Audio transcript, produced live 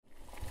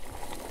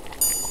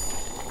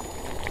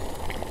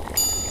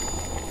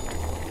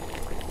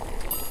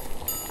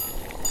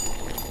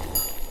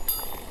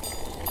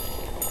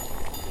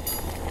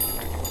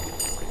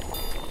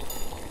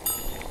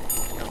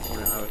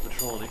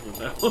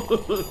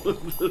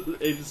The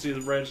agency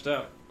has branched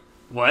out.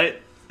 What?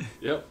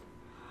 Yep.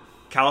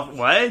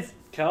 What?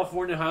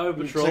 California Highway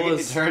Patrol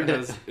has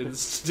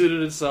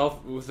instituted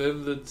itself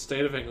within the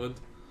state of England.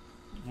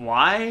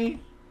 Why?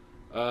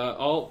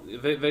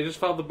 They just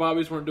felt the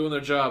Bobbies weren't doing their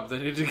job. They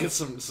need to get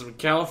some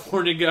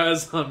California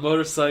guys on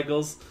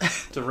motorcycles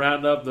to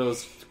round up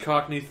those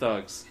Cockney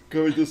thugs.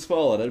 Going this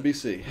fall on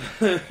NBC.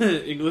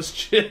 English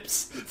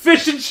chips.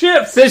 Fish and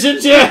chips! Fish and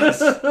chips!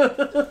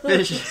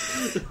 Fish.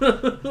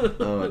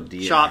 Oh,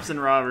 dear. Chops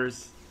and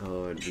robbers.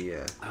 Oh,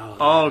 dear.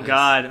 Oh,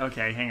 God.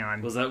 Okay, hang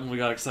on. Was that when we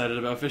got excited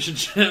about fish and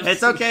chips?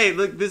 It's okay.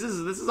 Look, this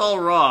is all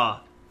raw.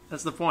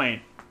 That's the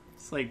point.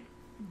 It's like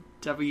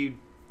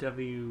WWE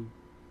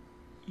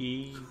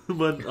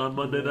on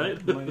Monday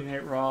night? Monday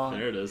Night Raw.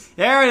 There it is.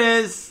 There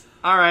it is.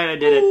 All right, I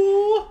did it.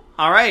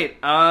 All right,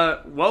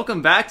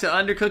 welcome back to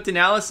Undercooked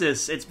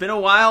Analysis. It's been a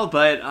while,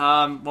 but,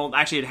 well,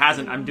 actually it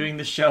hasn't. I'm doing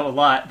this show a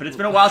lot, but it's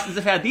been a while since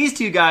I've had these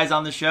two guys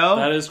on the show.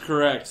 That is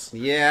correct.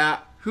 Yeah.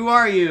 Who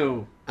are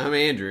you? I'm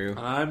Andrew.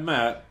 I'm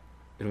Matt.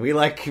 And we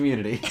like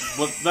Community.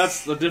 Well,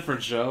 that's a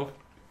different show.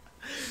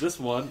 This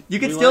one, you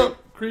can still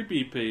like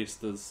creepy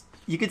pastas.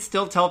 You could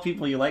still tell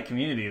people you like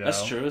Community, though.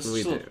 That's true.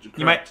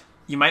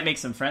 You might make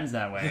some friends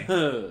that way.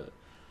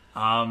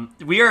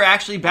 We are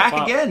actually back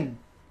again.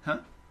 Huh?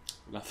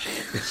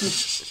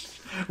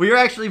 Nothing. We are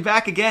actually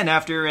back again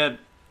after a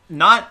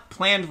not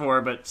planned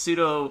for, but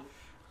pseudo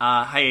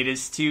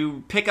hiatus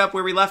to pick up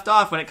where we left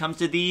off when it comes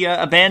to the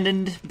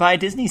Abandoned by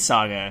Disney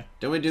saga.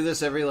 Don't we do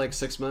this every,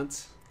 6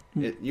 months?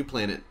 You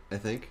plan it, I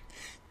think.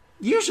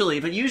 Usually,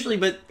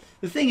 but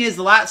the thing is,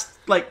 the last,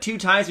 2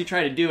 times we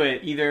tried to do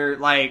it, either,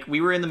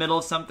 we were in the middle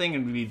of something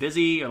and we'd be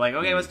busy, or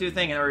okay, let's do a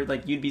thing, or,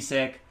 you'd be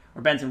sick,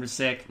 or Benson was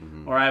sick,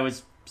 or I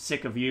was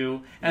sick of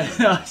you.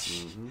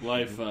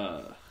 Life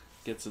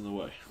gets in the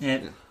way.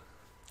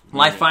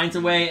 Life finds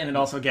a way, and it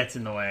also gets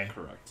in the way.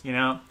 Correct.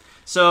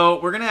 So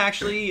we're going to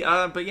actually,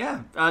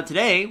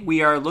 today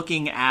we are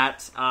looking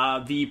at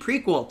the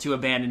prequel to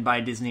Abandoned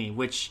by Disney,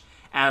 which,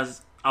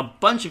 as a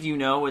bunch of you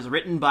know, was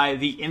written by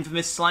the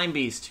infamous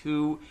Slimebeast,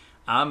 who,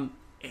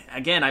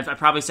 again, I've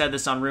probably said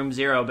this on Room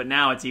Zero, but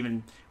now it's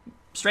even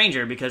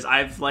stranger, because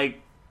I've,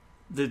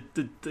 the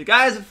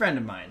guy is a friend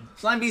of mine.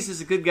 Slimebeast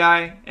is a good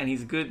guy, and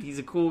he's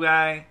a cool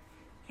guy,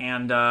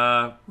 and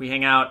we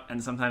hang out,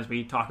 and sometimes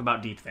we talk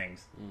about deep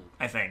things,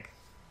 I think.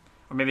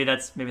 Or maybe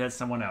that's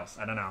someone else.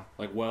 I don't know.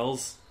 Like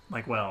Wells?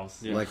 Like Wells.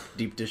 Yeah. Like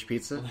deep dish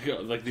pizza?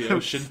 Like the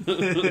ocean.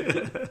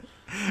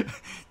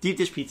 Deep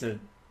dish pizza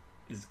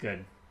is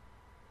good.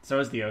 So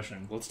is the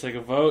ocean. Let's take a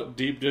vote.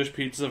 Deep dish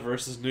pizza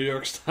versus New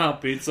York style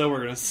pizza. We're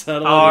going to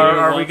settle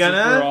are we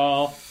gonna? For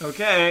all.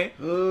 Okay.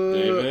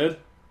 David?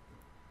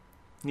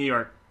 New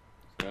York.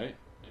 Okay.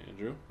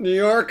 Andrew? New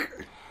York.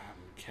 I'm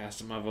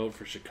casting my vote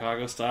for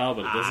Chicago style,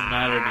 but it doesn't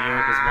matter. New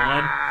York is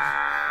one.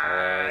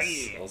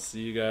 I'll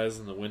see you guys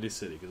in the Windy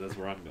City, because that's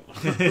where I'm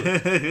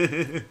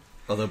going.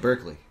 Although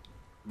Berkeley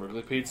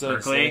Pizza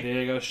in San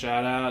Diego,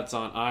 shout out. It's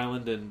on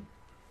Island and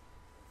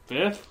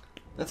 5th.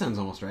 That sounds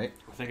almost right.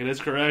 I think it is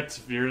correct.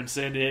 If you're in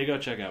San Diego,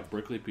 check out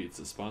Berkeley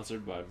Pizza,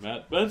 sponsored by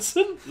Matt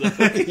Benson.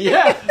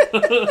 Yeah.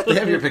 They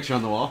have your picture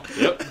on the wall.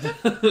 Yep.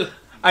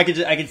 I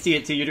could see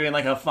it too. You're doing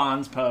a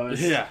Fonz pose.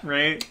 Yeah.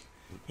 Right?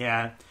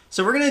 Yeah.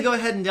 So we're going to go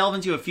ahead and delve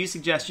into a few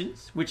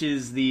suggestions, which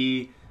is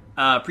the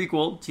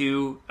prequel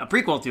to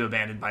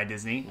Abandoned by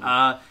Disney.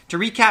 To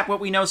recap what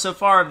we know so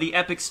far of the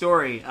epic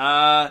story,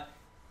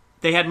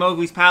 they had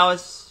Mowgli's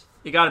palace.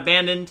 It got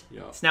abandoned.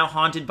 Yep. It's now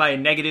haunted by a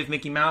negative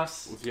Mickey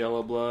Mouse with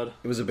yellow blood.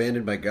 It was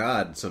abandoned by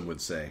God, some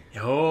would say.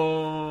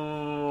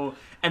 Oh,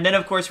 and then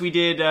of course we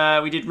did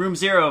Room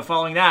Zero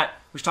following that,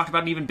 which talked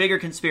about an even bigger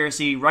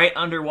conspiracy right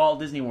under Walt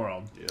Disney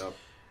World. Yep.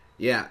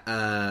 Yeah,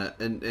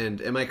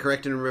 and am I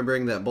correct in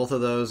remembering that both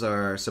of those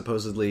are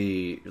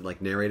supposedly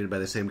narrated by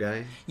the same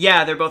guy?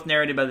 Yeah, they're both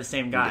narrated by the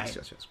same guy.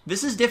 Yes.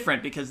 This is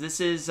different because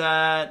this is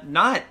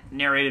not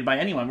narrated by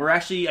anyone. We're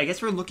actually, I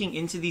guess, we're looking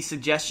into the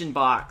suggestion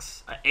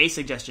box, a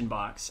suggestion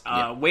box,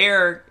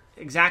 where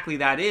exactly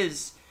that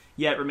is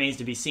yet remains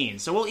to be seen.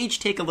 So we'll each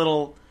take a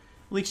little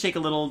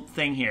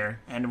thing here,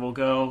 and we'll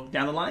go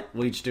down the line.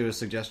 We'll each do a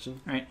suggestion.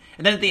 All right,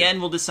 and then at the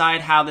end we'll decide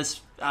how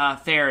this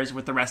fares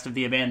with the rest of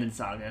the Abandoned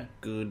saga.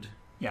 Good.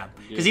 Yeah,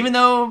 because even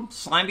though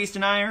Slimebeast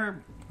and I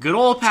are good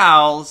old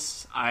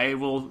pals, I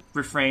will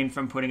refrain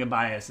from putting a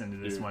bias into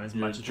this one as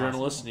much as possible.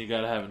 Journalist, and you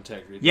gotta have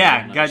integrity.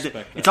 Yeah,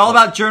 it's all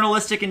about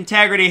journalistic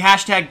integrity.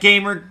 Hashtag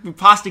gamer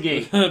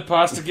Pastagate.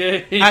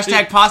 Pastagate.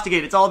 Hashtag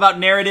Pastagate. It's all about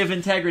narrative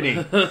integrity.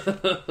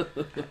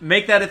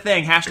 Make that a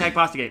thing. Hashtag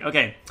Pastagate.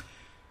 Okay.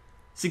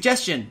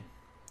 Suggestion.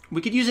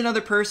 We could use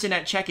another person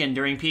at check-in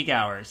during peak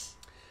hours.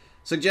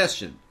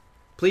 Suggestion.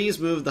 Please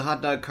move the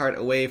hot dog cart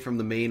away from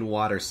the main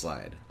water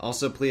slide.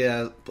 Also,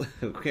 please...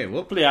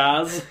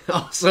 Please.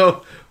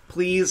 Also,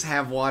 please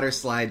have water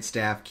slide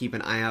staff keep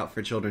an eye out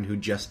for children who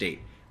just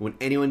ate. When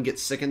anyone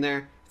gets sick in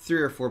there,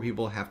 3 or 4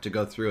 people have to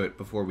go through it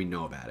before we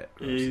know about it.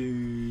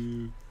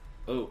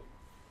 Oh.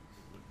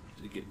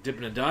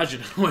 Dipping and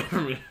dodging away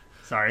from me.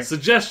 Sorry.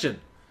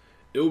 Suggestion.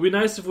 It would be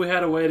nice if we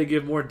had a way to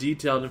give more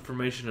detailed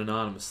information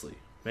anonymously.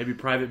 Maybe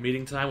private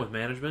meeting time with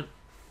management?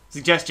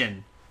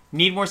 Suggestion.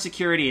 Need more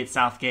security at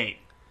Southgate.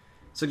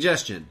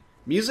 Suggestion.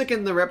 Music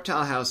in the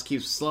reptile house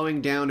keeps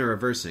slowing down or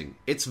reversing.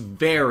 It's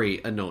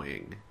very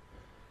annoying.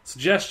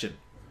 Suggestion.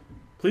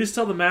 Please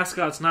tell the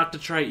mascots not to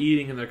try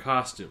eating in their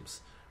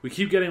costumes. We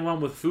keep getting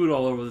one with food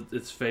all over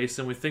its face,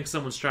 and we think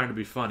someone's trying to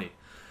be funny.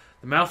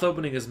 The mouth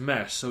opening is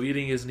mesh, so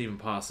eating isn't even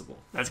possible.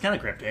 That's kind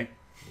of cryptic.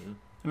 Yeah.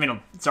 I mean,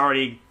 it's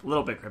already a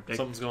little bit cryptic.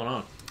 Something's going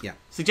on. Yeah.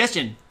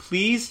 Suggestion.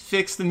 Please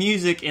fix the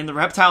music in the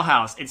reptile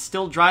house. It's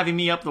still driving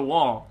me up the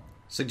wall.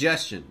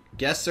 Suggestion.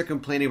 Guests are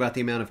complaining about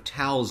the amount of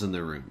towels in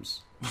their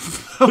rooms.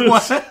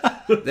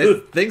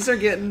 What? Things are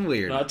getting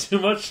weird. Not too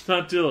much,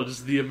 not too little,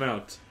 just the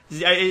amount.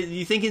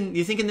 You thinking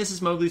this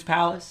is Mowgli's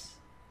palace?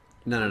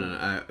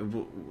 No.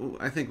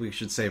 I think we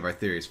should save our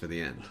theories for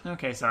the end.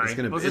 Okay, sorry.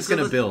 It's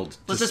gonna build.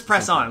 Let's just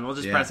press on. We'll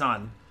just press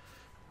on.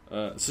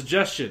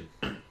 Suggestion.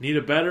 Need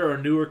a better or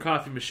newer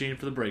coffee machine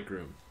for the break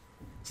room.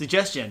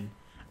 Suggestion.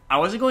 I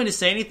wasn't going to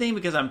say anything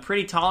because I'm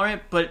pretty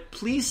tolerant, but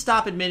please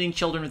stop admitting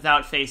children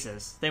without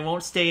faces. They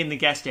won't stay in the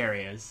guest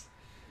areas.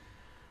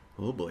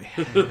 Oh boy.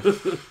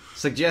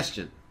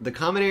 Suggestion. The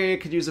common area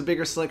could use a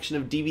bigger selection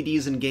of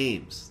DVDs and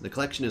games. The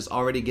collection is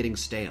already getting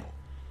stale.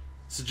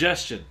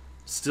 Suggestion.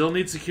 Still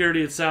need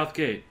security at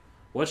Southgate.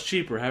 What's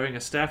cheaper, having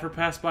a staffer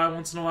pass by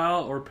once in a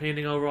while or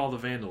painting over all the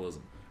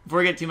vandalism? Before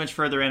we get too much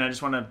further in, I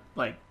just want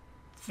to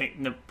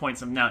point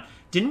something out.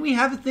 Didn't we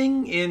have a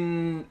thing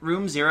in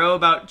Room 0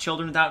 about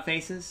children without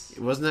faces?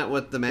 Wasn't that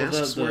what the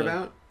masks were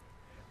about?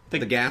 The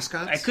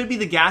Gascots? It could be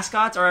the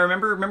Gascots, or I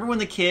remember when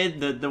the kid,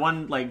 the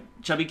one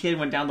chubby kid,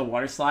 went down the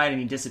water slide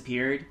and he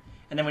disappeared,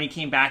 and then when he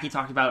came back, he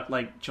talked about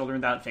children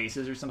without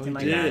faces or something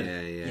like that.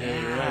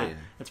 Yeah.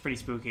 That's pretty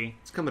spooky.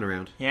 It's coming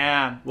around.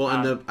 Yeah. Well,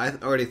 and I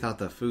already thought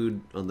the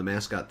food on the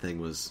mascot thing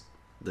was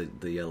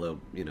the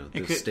yellow,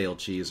 stale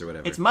cheese or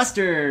whatever. It's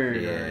mustard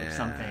or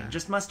something.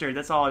 Just mustard.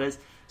 That's all it is.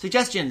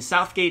 Suggestion: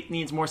 Southgate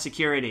needs more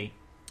security.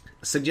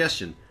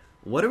 Suggestion: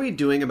 what are we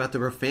doing about the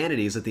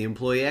profanities at the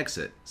employee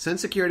exit?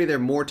 Send security there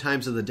more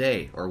times of the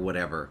day, or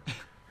whatever.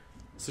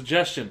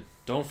 Suggestion: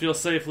 don't feel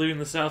safe leaving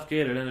the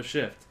Southgate at end of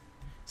shift.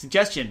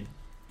 Suggestion: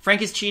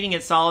 Frank is cheating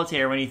at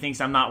solitaire when he thinks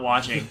I'm not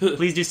watching.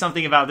 Please do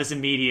something about this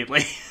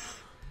immediately.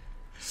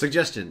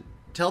 Suggestion: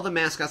 tell the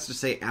mascots to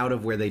stay out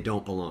of where they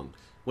don't belong.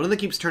 One of them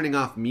keeps turning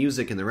off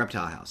music in the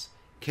reptile house.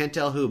 Can't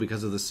tell who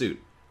because of the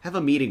suit. Have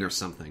a meeting or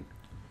something.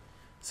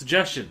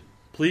 Suggestion: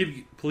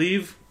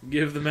 please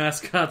give the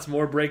mascots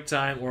more break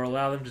time or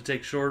allow them to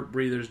take short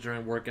breathers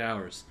during work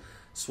hours.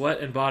 Sweat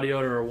and body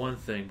odor are one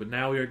thing, but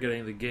now we are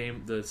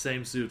getting the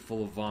same suit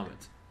full of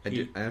vomit.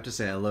 I have to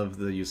say, I love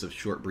the use of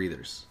short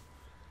breathers.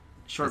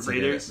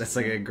 Breathers? That's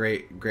a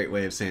great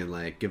way of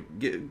saying,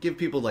 give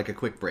people a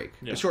quick break.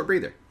 Yeah. A short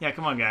breather. Yeah,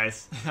 come on,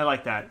 guys. I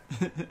like that.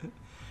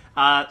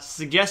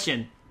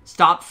 Suggestion: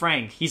 stop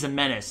Frank. He's a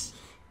menace.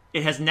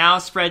 It has now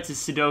spread to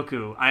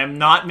Sudoku. I am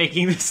not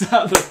making this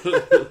up.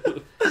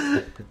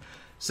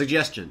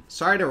 Suggestion: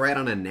 sorry to write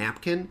on a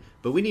napkin,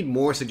 but we need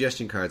more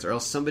suggestion cards or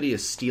else somebody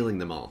is stealing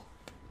them all.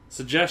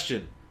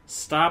 Suggestion: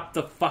 stop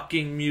the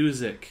fucking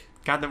music.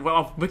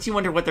 God, makes you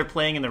wonder what they're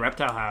playing in the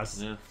reptile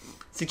house. Yeah.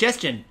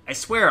 Suggestion: I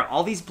swear,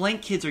 all these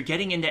blank kids are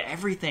getting into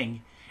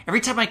everything.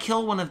 Every time I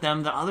kill one of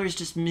them, the others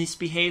just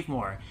misbehave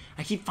more.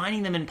 I keep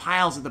finding them in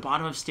piles at the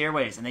bottom of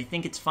stairways, and they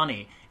think it's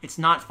funny. It's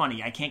not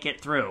funny. I can't get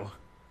through.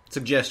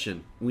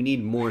 Suggestion: we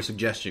need more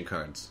suggestion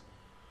cards.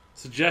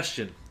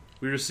 Suggestion: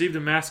 we received a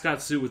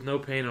mascot suit with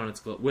paint on its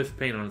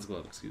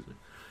glove. Excuse me.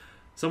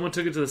 Someone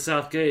took it to the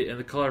Southgate, and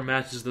the color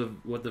matches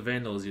what the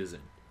vandal is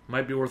using.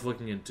 Might be worth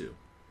looking into.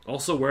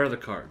 Also, where are the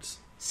cards?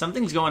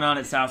 Something's going on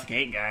at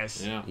Southgate,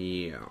 guys.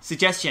 Yeah.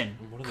 Suggestion: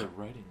 what are they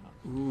writing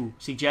on? Ooh.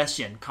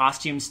 Suggestion: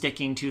 costume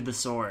sticking to the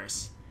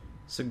sores.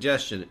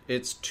 Suggestion: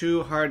 it's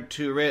too hard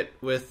to writ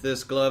with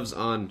this gloves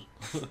on.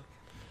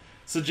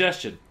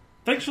 Suggestion: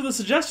 thanks for the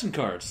suggestion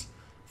cards.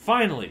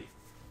 Finally,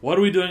 what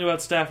are we doing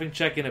about staffing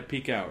check-in at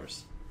peak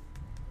hours?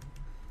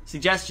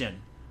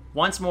 Suggestion: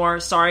 once more,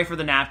 sorry for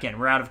the napkin.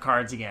 We're out of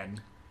cards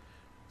again.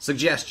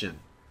 Suggestion: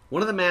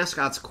 one of the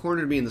mascots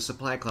cornered me in the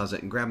supply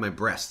closet and grabbed my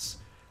breasts.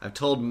 I've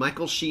told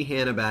Michael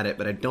Sheehan about it,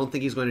 but I don't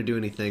think he's going to do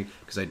anything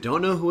because I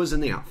don't know who was in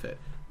the outfit.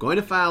 Going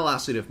to file a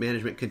lawsuit if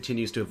management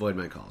continues to avoid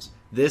my calls.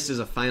 This is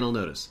a final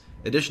notice.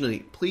 Additionally,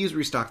 please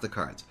restock the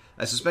cards.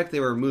 I suspect they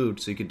were removed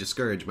so you could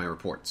discourage my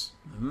reports.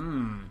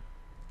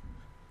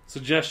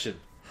 Suggestion: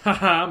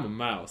 haha, I'm a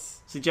mouse.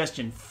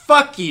 Suggestion: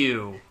 fuck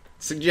you.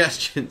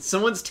 Suggestion: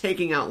 someone's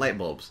taking out light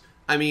bulbs.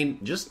 I mean,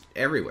 just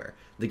everywhere.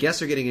 The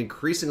guests are getting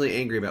increasingly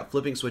angry about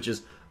flipping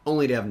switches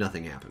only to have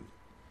nothing happen.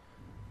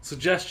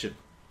 Suggestion: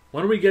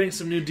 when are we getting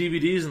some new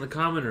DVDs in the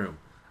common room?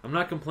 I'm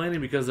not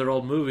complaining because they're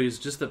old movies,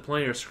 just that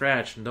plenty are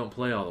scratched and don't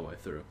play all the way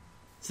through.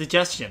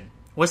 Suggestion: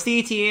 what's the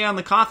ETA on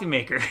the coffee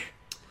maker?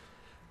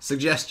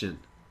 Suggestion: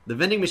 the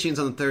vending machines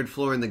on the third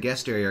floor in the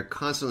guest area are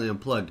constantly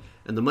unplugged,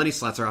 and the money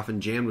slots are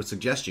often jammed with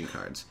suggestion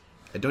cards.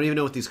 I don't even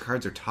know what these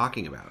cards are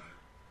talking about.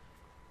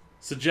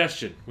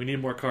 Suggestion: we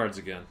need more cards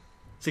again.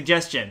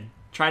 Suggestion: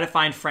 try to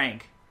find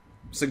Frank.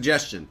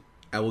 Suggestion: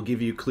 I will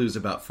give you clues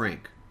about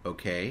Frank,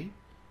 okay?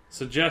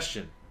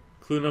 Suggestion.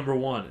 Clue number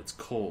 1, it's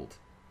cold.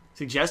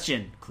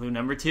 Suggestion. Clue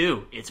number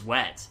 2, it's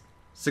wet.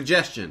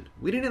 Suggestion.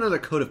 We need another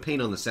coat of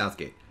paint on the south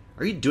gate.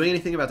 Are you doing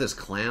anything about this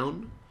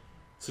clown?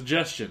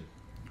 Suggestion.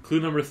 Clue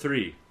number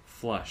 3,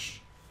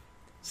 flush.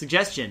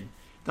 Suggestion.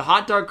 The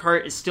hot dog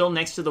cart is still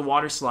next to the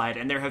water slide,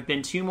 and there have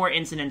been 2 more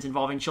incidents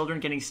involving children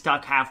getting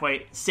sick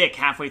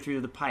halfway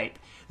through the pipe.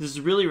 This is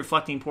really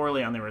reflecting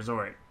poorly on the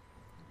resort.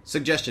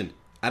 Suggestion.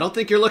 I don't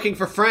think you're looking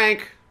for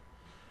Frank.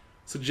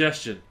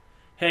 Suggestion.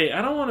 Hey,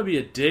 I don't want to be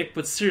a dick,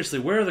 but seriously,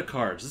 where are the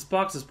cards? This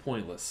box is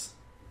pointless.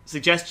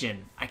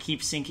 Suggestion. I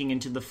keep sinking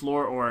into the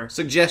floor or...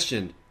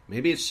 Suggestion.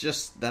 Maybe it's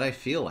just that I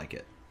feel like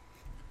it.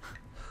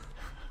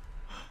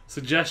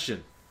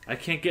 Suggestion. I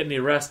can't get any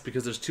rest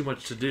because there's too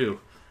much to do.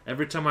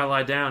 Every time I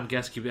lie down,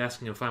 guests keep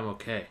asking if I'm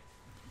okay.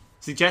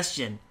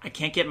 Suggestion. I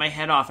can't get my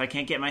head off. I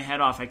can't get my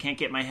head off. I can't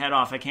get my head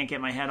off. I can't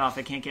get my head off.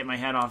 I can't get my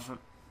head off.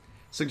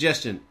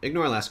 Suggestion.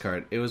 Ignore last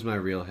card. It was my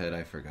real head.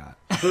 I forgot.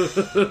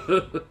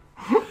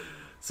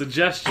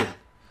 Suggestion.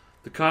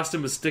 The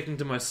costume is sticking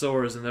to my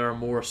sores and there are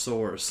more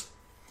sores.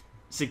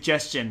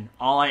 Suggestion.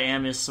 All I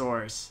am is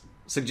sores.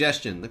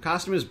 Suggestion. The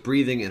costume is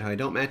breathing and how I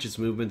don't match its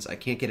movements, I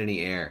can't get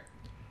any air.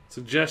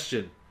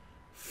 Suggestion.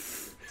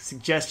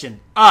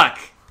 Suggestion. Uck.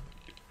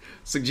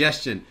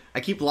 Suggestion. I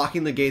keep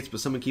locking the gates, but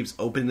someone keeps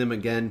opening them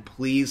again.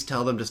 Please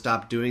tell them to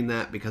stop doing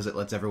that because it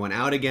lets everyone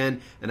out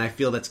again, and I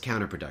feel that's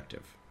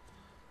counterproductive.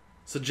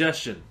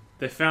 Suggestion.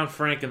 They found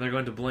Frank and they're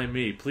going to blame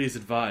me. Please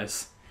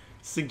advise.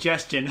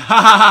 Suggestion. Ha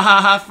ha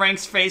ha ha.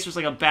 Frank's face was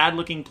like a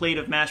bad-looking plate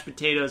of mashed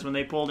potatoes when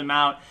they pulled him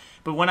out.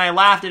 But when I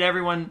laughed at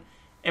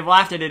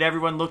it,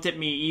 everyone looked at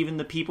me, even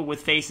the people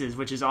with faces,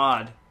 which is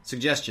odd.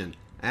 Suggestion.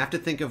 I have to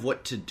think of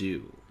what to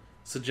do.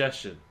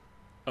 Suggestion.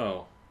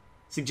 Oh.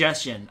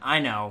 Suggestion. I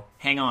know.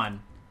 Hang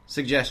on.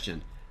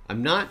 Suggestion.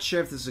 I'm not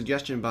sure if the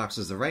suggestion box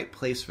is the right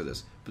place for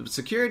this, but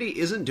security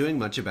isn't doing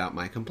much about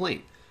my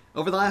complaint.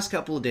 Over the last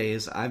couple of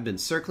days, I've been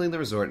circling the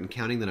resort and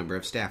counting the number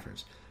of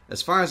staffers.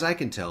 As far as I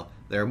can tell,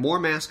 there are more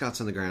mascots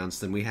on the grounds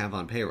than we have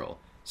on payroll.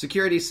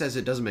 Security says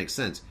it doesn't make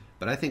sense,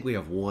 but I think we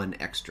have 1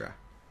 extra.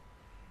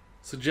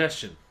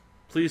 Suggestion.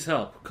 Please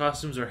help.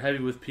 Costumes are heavy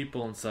with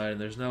people inside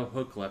and there's no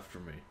hook left for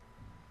me.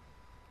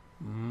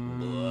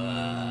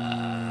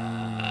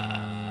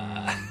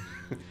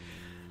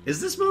 Is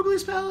this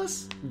Mowgli's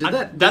Palace? Did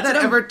that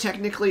ever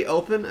technically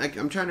open?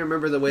 I'm trying to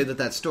remember the way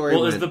that story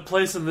went. Well, is the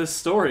place in this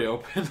story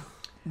open?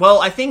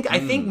 Well, I think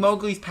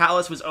Mowgli's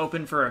Palace was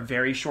open for a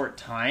very short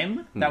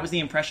time. That was the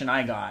impression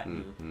I got.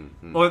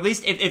 Or at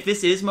least, if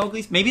this is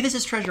Mowgli's... Maybe this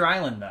is Treasure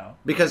Island, though.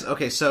 Because,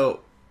 okay,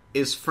 so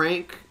is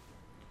Frank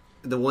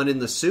the one in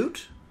the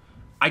suit?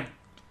 I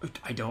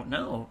don't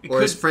know.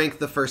 Is Frank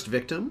the first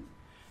victim?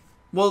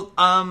 Well,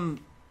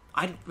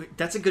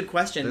 that's a good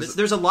question.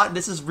 There's a lot...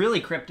 This is really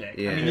cryptic.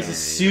 Yeah, this is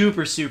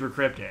super, super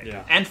cryptic.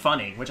 Yeah. And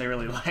funny, which I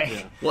really like.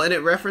 Yeah. Well, and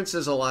it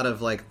references a lot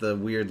of, like, the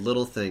weird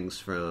little things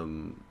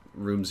from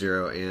Room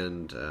Zero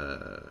and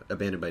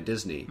Abandoned by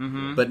Disney.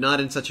 Mm-hmm. But not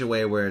in such a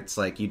way where it's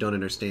like you don't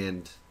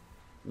understand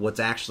what's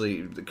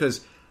actually...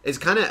 Because it's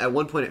kind of... At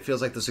one point, it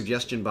feels like the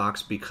suggestion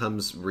box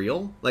becomes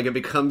real. Like, it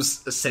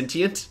becomes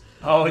sentient.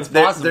 Oh, it's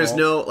possible. There's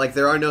no... Like,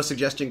 there are no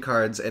suggestion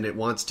cards, and it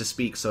wants to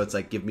speak, so it's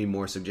like, give me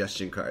more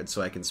suggestion cards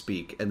so I can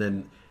speak. And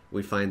then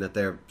we find that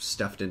they're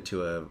stuffed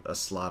into a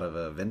slot of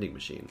a vending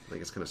machine. Like,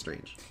 it's kind of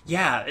strange.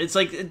 Yeah, it's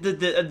like...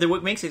 the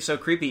what makes it so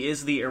creepy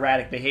is the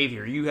erratic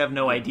behavior. You have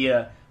no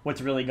idea what's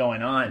really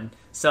going on.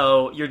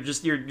 So you're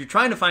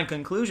trying to find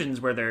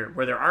conclusions where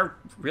there are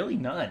really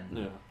none.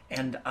 Yeah.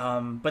 And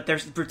but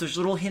there's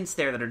little hints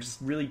there that are just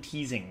really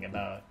teasing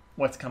about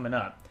what's coming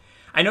up.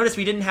 I noticed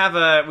we didn't have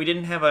a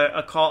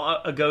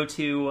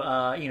go-to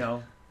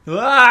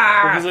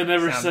because I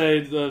never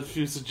say a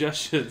few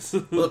suggestions.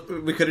 Well,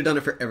 we could have done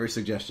it for every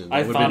suggestion. That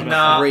I would thought have been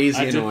about crazy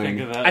I did annoying.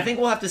 think of that. I think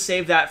we'll have to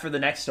save that for the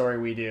next story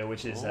we do,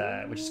 which is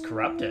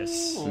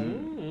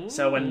Corruptus.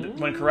 So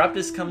when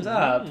Corruptus comes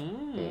up,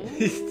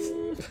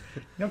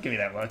 don't give me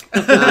that look.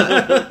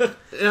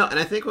 And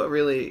I think what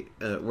really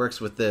works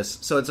with this,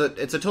 so it's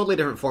a totally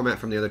different format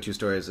from the other 2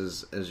 stories,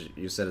 as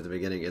you said at the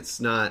beginning.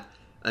 It's not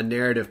a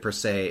narrative per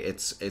se.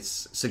 It's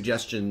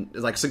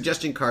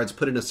suggestion cards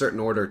put in a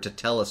certain order to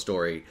tell a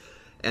story,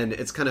 and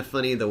it's kind of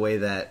funny the way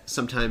that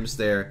sometimes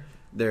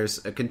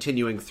there's a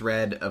continuing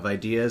thread of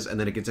ideas, and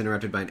then it gets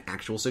interrupted by an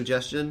actual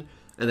suggestion,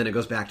 and then it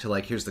goes back to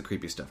like, here's the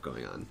creepy stuff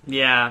going on.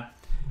 Yeah.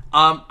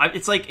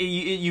 It's like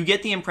you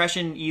get the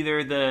impression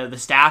either the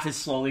staff is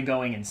slowly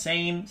going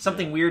insane,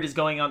 something weird is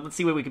going on. Let's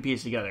see what we can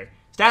piece together.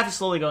 Staff is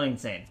slowly going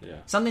insane. Yeah.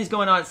 Something's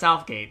going on at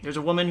Southgate. There's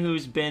a woman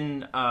who's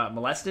been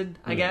molested,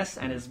 I guess,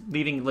 and is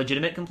leaving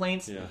legitimate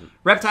complaints. Yeah.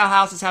 Reptile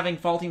House is having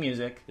faulty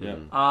music. Yeah.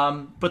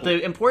 But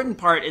the important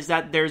part is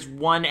that there's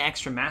 1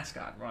 extra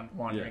mascot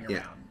wandering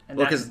around. And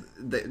well, because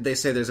they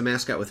say there's a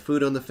mascot with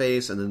food on the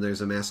face, and then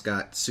there's a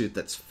mascot suit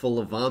that's full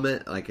of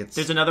vomit.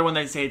 There's another one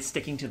that say it's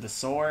sticking to the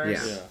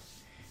sores. Yeah.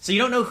 So you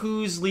don't know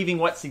who's leaving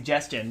what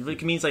suggestion.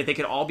 It means like they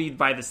could all be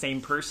by the same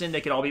person. They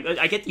could all be.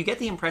 You get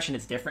the impression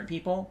it's different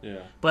people. Yeah.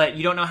 But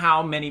you don't know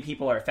how many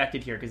people are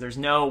affected here because there's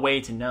no way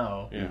to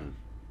know. Yeah.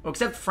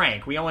 except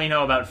Frank. We only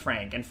know about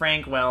Frank. And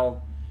Frank,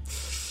 well...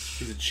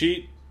 He's a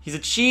cheat. He's a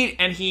cheat,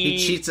 and He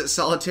cheats at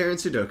solitaire and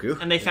Sudoku.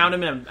 And they found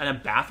him in a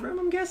bathroom,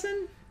 I'm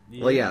guessing?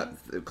 Well, yeah.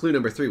 Clue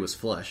number 3 was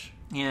flush.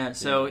 Yeah,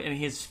 so and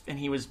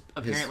he was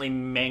apparently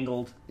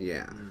mangled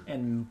Yeah.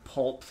 and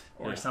pulped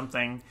or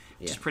something,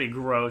 which is Yeah. pretty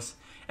gross.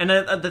 And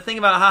the thing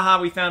about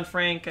haha, we found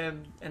Frank,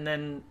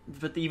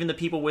 but even the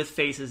people with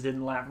faces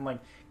didn't laugh. I'm like,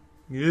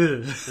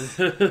 ugh.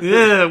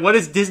 Ugh, what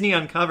has Disney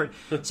uncovered?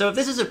 So if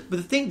this is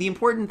the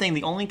important thing,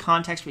 the only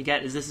context we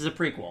get is this is a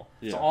prequel.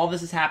 Yeah. So all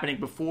this is happening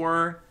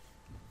before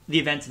the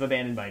events of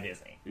Abandoned by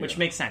Disney, which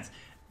makes sense.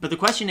 But the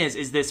question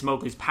is this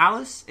Mowgli's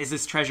Palace? Is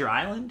this Treasure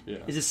Island? Yeah.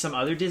 Is this some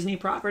other Disney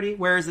property?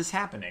 Where is this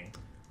happening?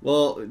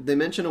 Well, they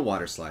mention a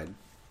water slide.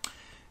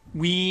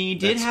 We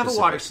did That's have specific.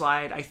 a water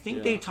slide. I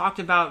think they talked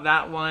about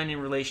that one in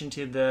relation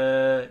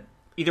to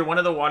either one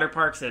of the water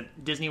parks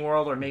at Disney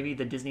World or maybe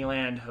the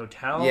Disneyland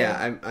Hotel.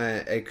 Yeah,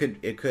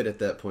 it could at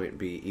that point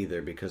be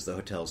either, because the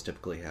hotels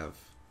typically have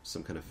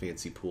some kind of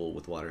fancy pool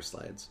with water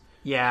slides.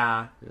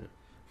 Yeah.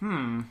 I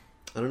don't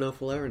know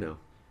if we'll ever know.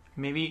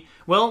 Maybe.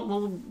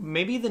 Well,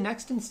 maybe the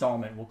next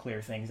installment will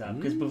clear things up.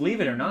 Because believe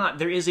it or not,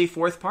 there is a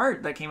fourth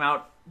part that came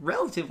out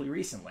relatively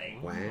recently.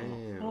 Wow.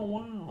 Oh,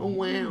 wow. Oh,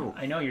 wow.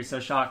 I know, you're so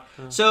shocked.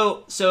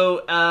 So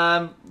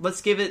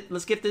let's give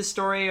this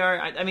story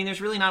I mean, there's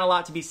really not a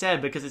lot to be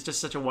said because it's just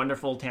such a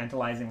wonderful,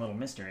 tantalizing little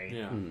mystery.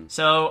 Yeah.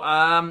 So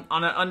on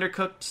the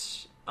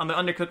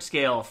undercooked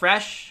scale,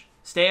 fresh,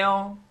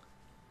 stale,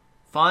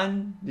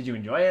 fun. Did you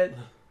enjoy it?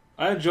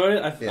 I enjoyed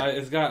it.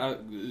 It's got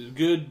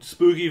good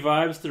spooky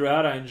vibes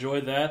throughout. I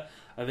enjoyed that.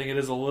 I think it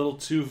is a little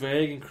too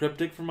vague and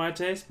cryptic for my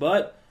taste,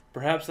 but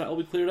perhaps that will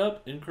be cleared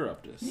up in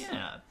Corruptus.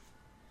 Yeah.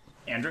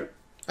 Andrew?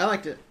 I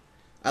liked it.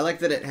 I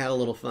liked that it had a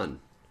little fun.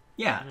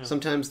 Yeah.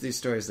 Sometimes these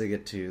stories they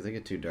get too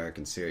dark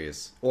and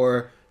serious,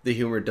 or the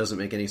humor doesn't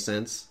make any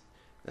sense.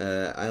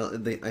 I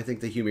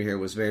think the humor here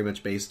was very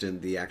much based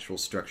in the actual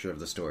structure of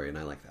the story, and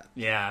I like that.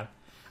 Yeah.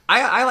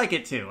 I like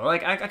it too.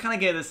 Like I kind of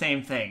get the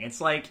same thing. It's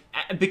like,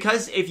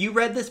 because if you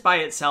read this by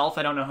itself,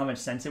 I don't know how much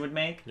sense it would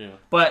make. Yeah.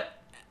 But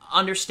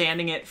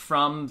understanding it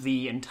from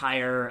the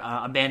entire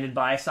Abandoned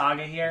by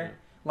saga here,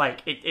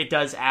 like it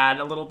does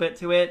add a little bit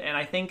to it. And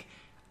I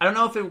don't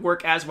know if it would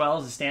work as well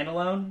as a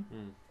standalone,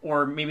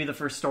 or maybe the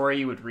first story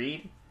you would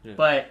read. Yeah.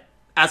 But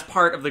as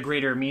part of the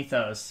greater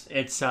mythos,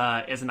 it's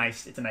a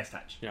nice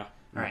touch. Yeah.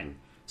 All right.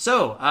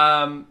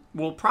 So,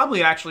 we'll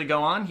probably actually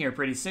go on here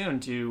pretty soon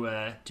to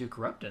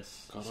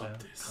Corruptus.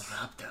 Corruptus.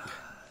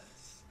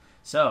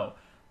 So,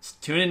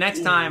 tune in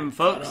next time,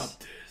 folks.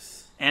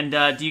 Corruptus. And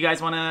do you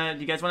guys want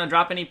to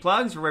drop any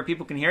plugs for where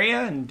people can hear you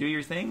and do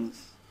your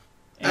things?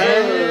 What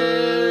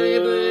are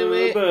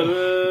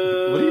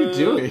you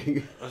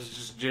doing? I was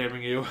just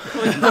jamming you.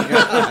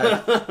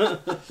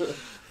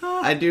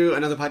 I do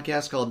another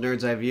podcast called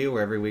Nerd's Eye View,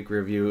 where every week we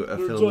review a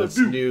film that's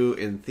new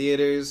in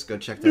theaters. Go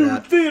check that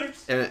out.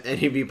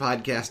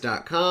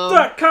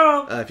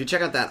 NEBpodcast.com. If you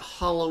check out that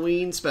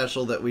Halloween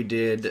special that we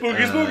did,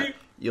 spooky.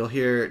 You'll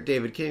hear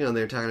David King on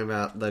there talking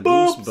about the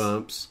Bumps.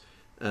 Goosebumps,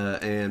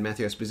 and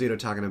Matthew Esposito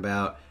talking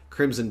about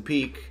Crimson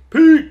Peak.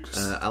 Peaks.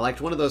 I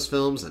liked one of those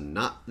films and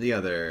not the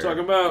other.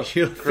 Talking about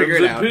You'll figure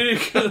it out.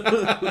 Peak.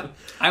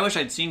 I wish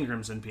I'd seen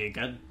Crimson Peak.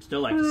 I'd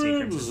still like to see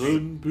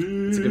Crimson Peak.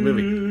 It's a good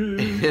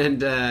movie.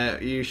 And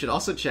you should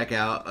also check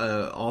out,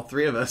 all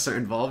three of us are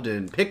involved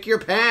in Pick Your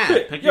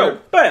Path. Pick your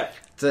Pat.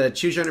 It's a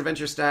Choose Your Own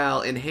Adventure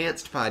style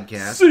enhanced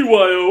podcast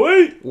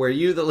CYO8. where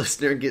you, the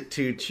listener, get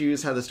to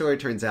choose how the story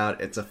turns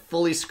out. It's a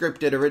fully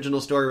scripted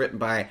original story written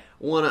by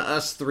one of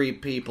us three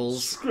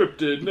peoples.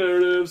 Scripted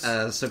narratives.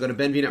 So go to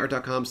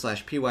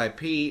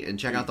benviewnetwork.com/PYP and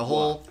check out the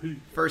whole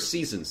first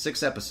season,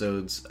 6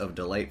 episodes of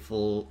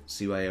delightful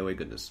CYOA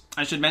goodness.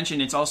 I should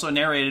mention it's also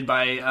narrated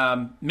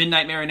by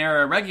Midnight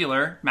Marinera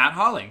regular Matt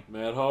Hawley.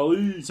 Matt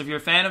Hawley. So if you're a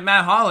fan of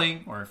Matt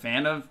Hawley or a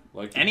fan of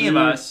Like any you of do.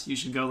 us, you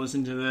should go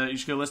listen to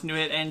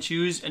it and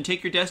choose and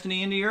take your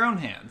destiny into your own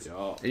hands.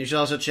 Yeah. And you should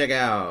also check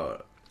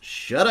out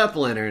Shut Up,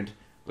 Leonard,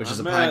 which is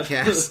a Matt.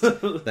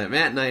 podcast that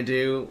Matt and I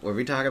do where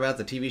we talk about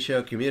the TV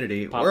show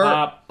Community. Pop, We're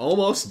pop.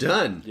 almost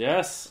done.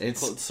 Yes.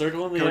 It's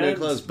circling the Coming to a ends.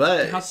 close,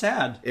 but How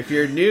sad. if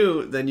you're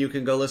new, then you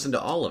can go listen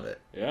to all of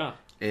it. Yeah.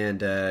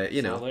 And,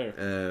 all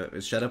there.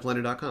 it's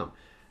shutupleonard.com.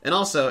 And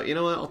also, you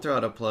know what? I'll throw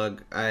out a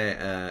plug.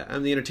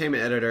 I'm the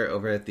entertainment editor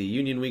over at the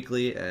Union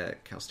Weekly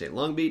at Cal State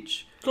Long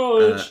Beach.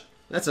 College.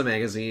 That's a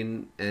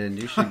magazine, and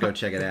you should go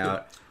check it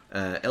out.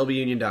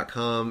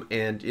 lbunion.com.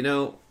 And,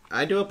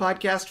 I do a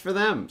podcast for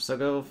them, so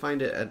go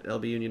find it at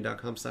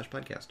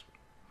lbunion.com/podcast.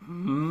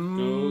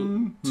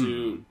 Go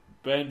to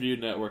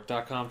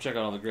BenviewNetwork.com. Check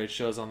out all the great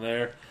shows on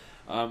there.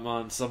 I'm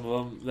on some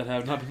of them that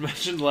have not been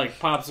mentioned, like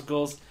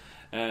Popsicles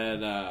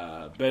and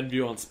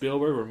Benview on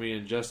Spielberg, where me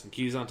and Justin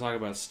Keyson talk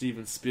about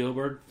Steven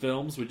Spielberg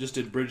films. We just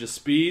did Bridge of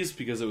Spies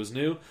because it was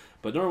new,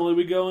 but normally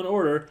we go in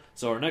order,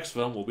 so our next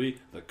film will be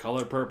The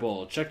Color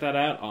Purple. Check that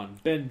out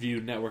on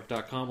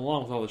BenviewNetwork.com,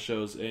 along with all the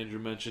shows Andrew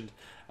mentioned,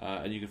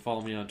 and you can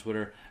follow me on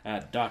Twitter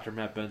at Dr.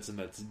 Matt Benson.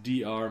 That's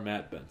Dr.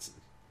 Matt Benson.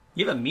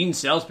 You have a mean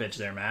sales pitch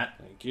there, Matt.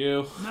 Thank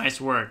you.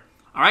 Nice work.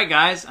 All right,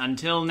 guys.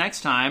 Until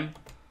next time.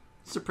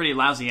 It's a pretty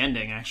lousy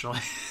ending, actually.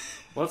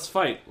 Let's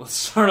fight. Let's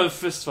start a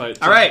fist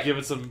fight. All right. Give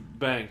it some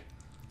bang.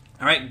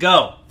 All right,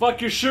 go. Fuck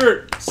your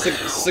shirt.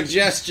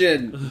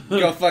 Suggestion.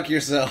 Go fuck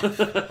yourself.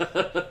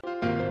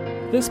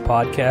 This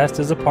podcast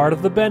is a part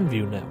of the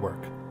Benview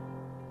Network.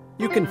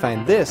 You can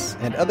find this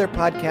and other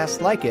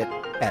podcasts like it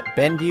at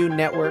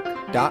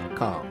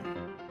BenviewNetwork.com.